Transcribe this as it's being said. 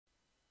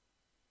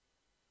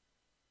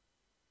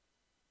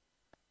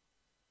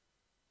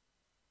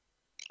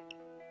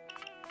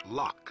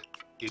lock.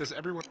 Does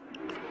everyone...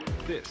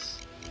 This.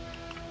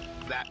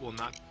 That will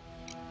not...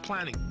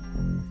 Planning.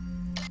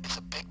 It's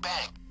a big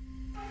bang.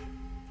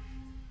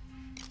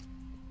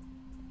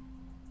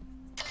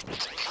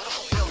 It's a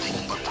beautiful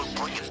building, but we're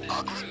bringing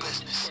ugly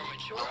business.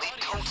 We'll need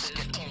codes to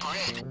get deeper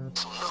in,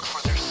 so look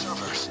for their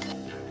servers.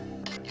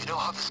 You know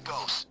how this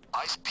goes.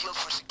 Eyes peeled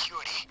for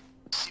security.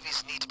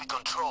 Cities need to be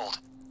controlled,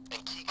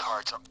 and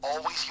keycards are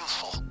always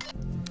useful.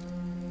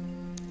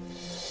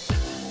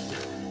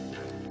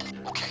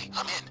 Okay,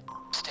 I'm in.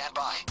 Stand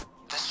by.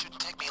 This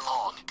shouldn't take me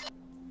long.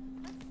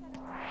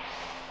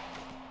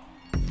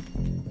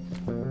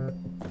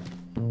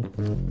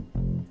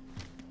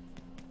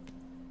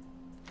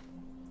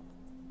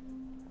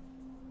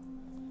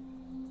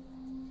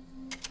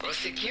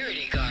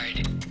 Security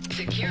guard.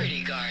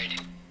 Security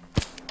guard.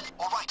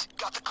 Alright,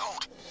 got the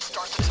code.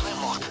 Start the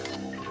time lock.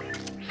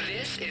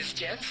 This is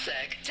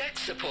GenSec Tech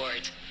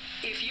Support.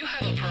 If you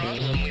have a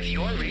problem with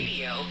your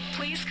radio,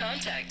 please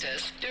contact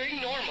us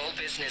during normal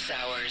business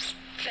hours.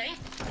 Thank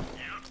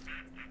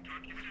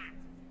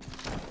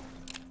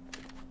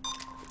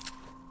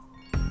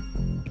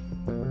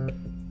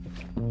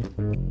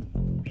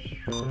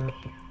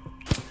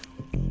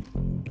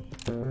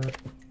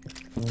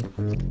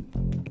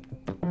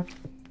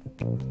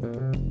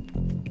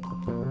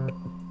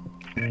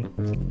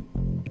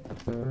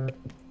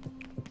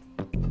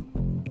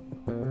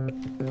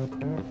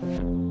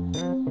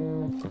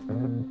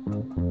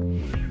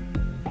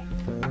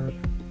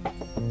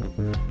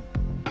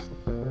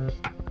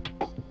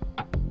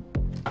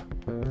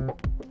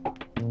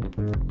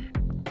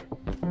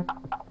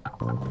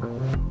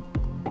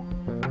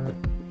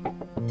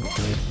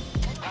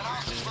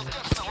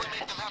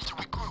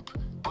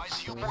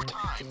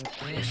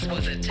This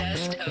was a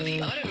test of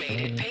the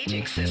automated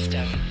paging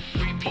system.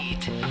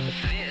 Repeat,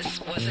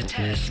 this was a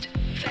test.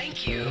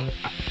 Thank you.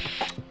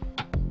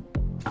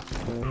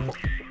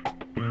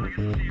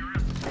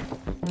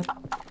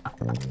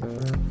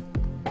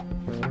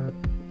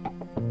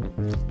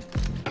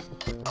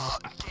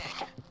 Gang,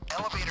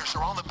 elevators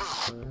are on the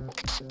move.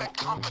 Expect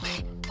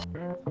company.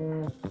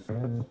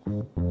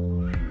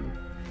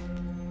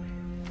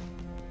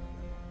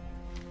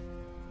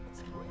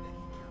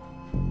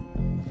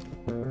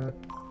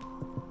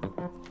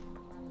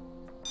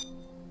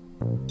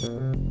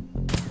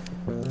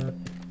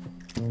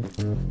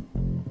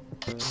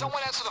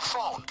 Someone answer the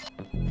phone.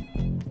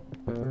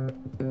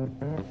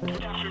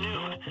 Good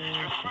afternoon.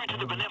 You're through to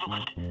the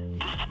Benevolent.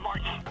 This is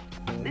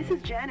Martin. This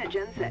is Jan at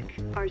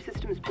GenSec. Our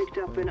system's picked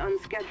up an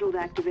unscheduled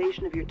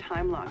activation of your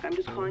time lock. I'm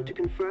just calling to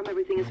confirm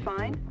everything is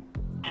fine.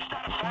 Is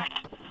that a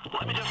fact?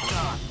 Let me just,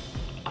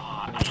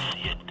 I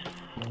see it.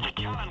 The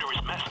calendar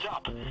is messed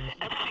up.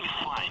 Everything is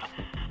fine.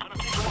 Gonna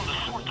take a while to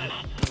sort this,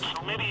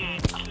 so maybe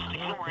just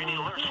ignore any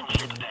alerts from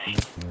here today.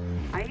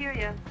 I hear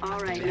ya. All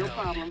right, no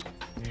problem.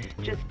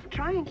 Just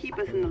try and keep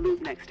us in the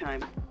loop next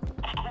time.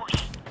 Of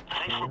course.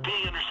 Thanks for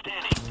being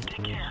understanding.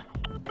 Take care.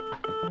 In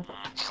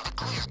the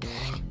clear,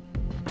 gang.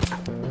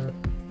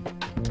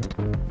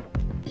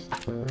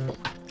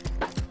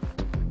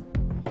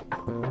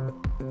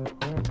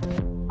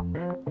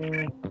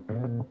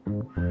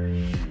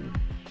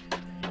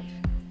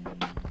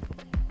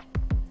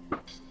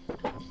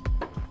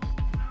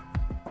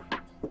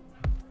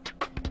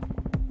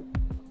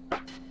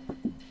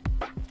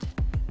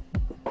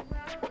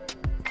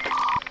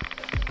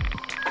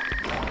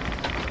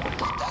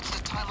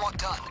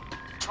 Done.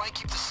 Try and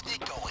keep the sneak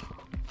going.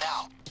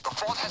 Now, the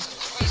vault has a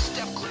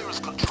 3-step clearance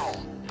control.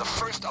 The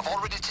first I've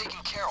already taken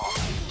care of.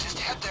 Just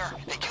head there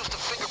and use the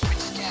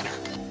fingerprint scanner.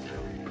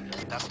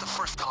 That's the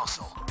first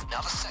console.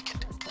 Now the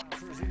second.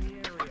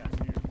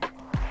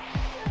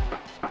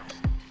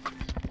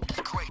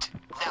 Great.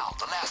 Now,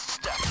 the last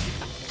step.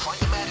 Find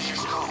the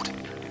manager's code.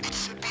 It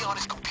should be on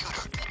his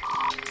computer.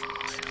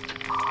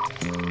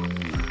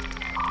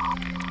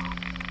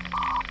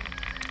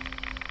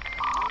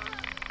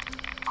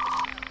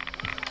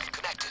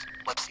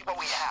 Let's see what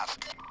we have.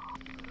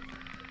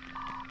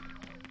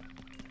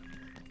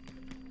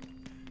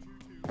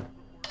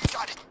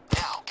 Got it.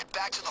 Now, get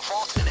back to the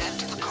vault and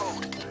enter the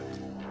code.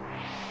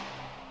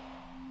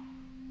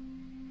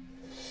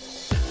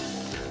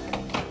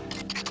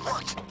 It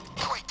worked.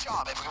 Great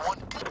job, everyone.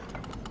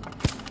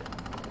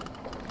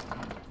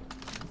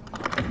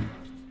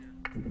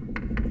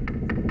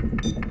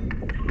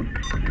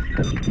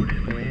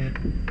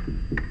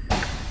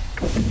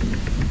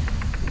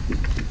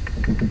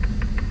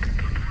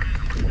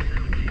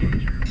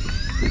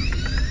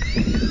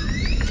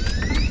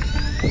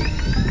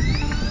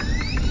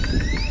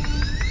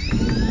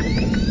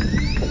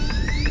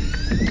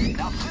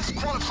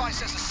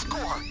 Qualifies as a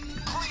score.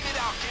 Clean it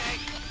out, gang.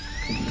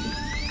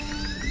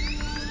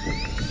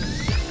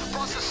 The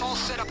bus is all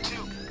set up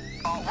too.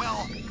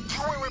 Well,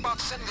 you worry about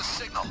sending the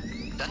signal.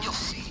 Then you'll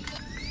see.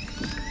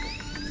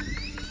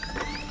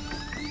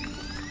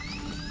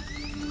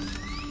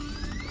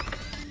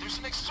 There's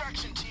an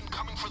extraction team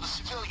coming for the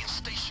civilians.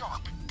 Stay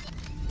sharp.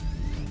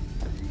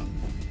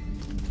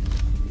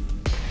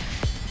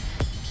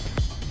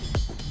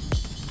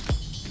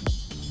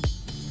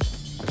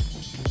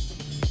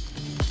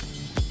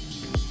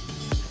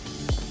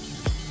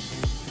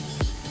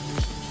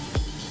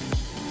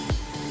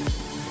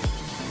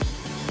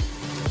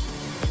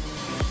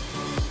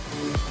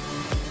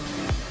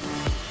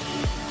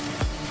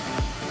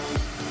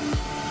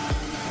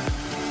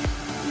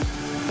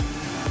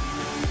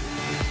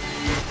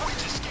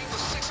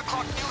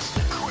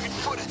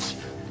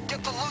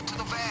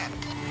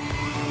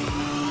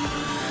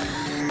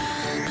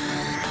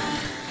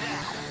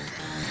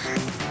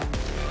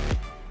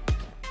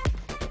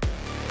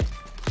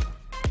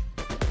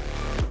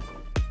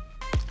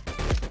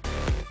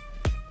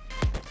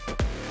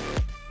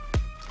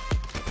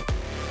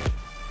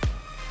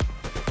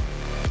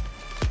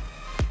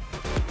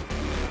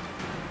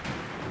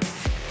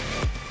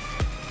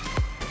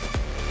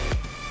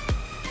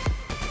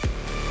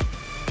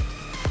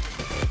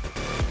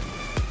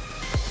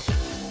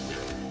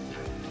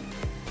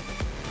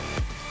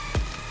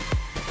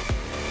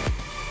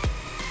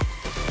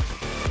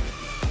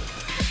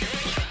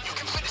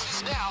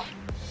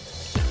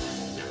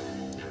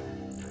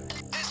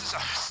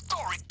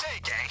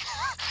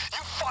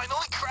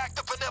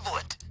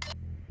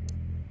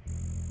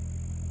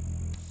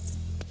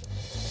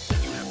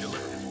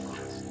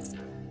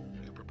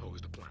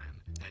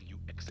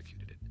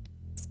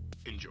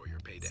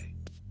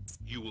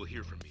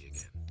 hear from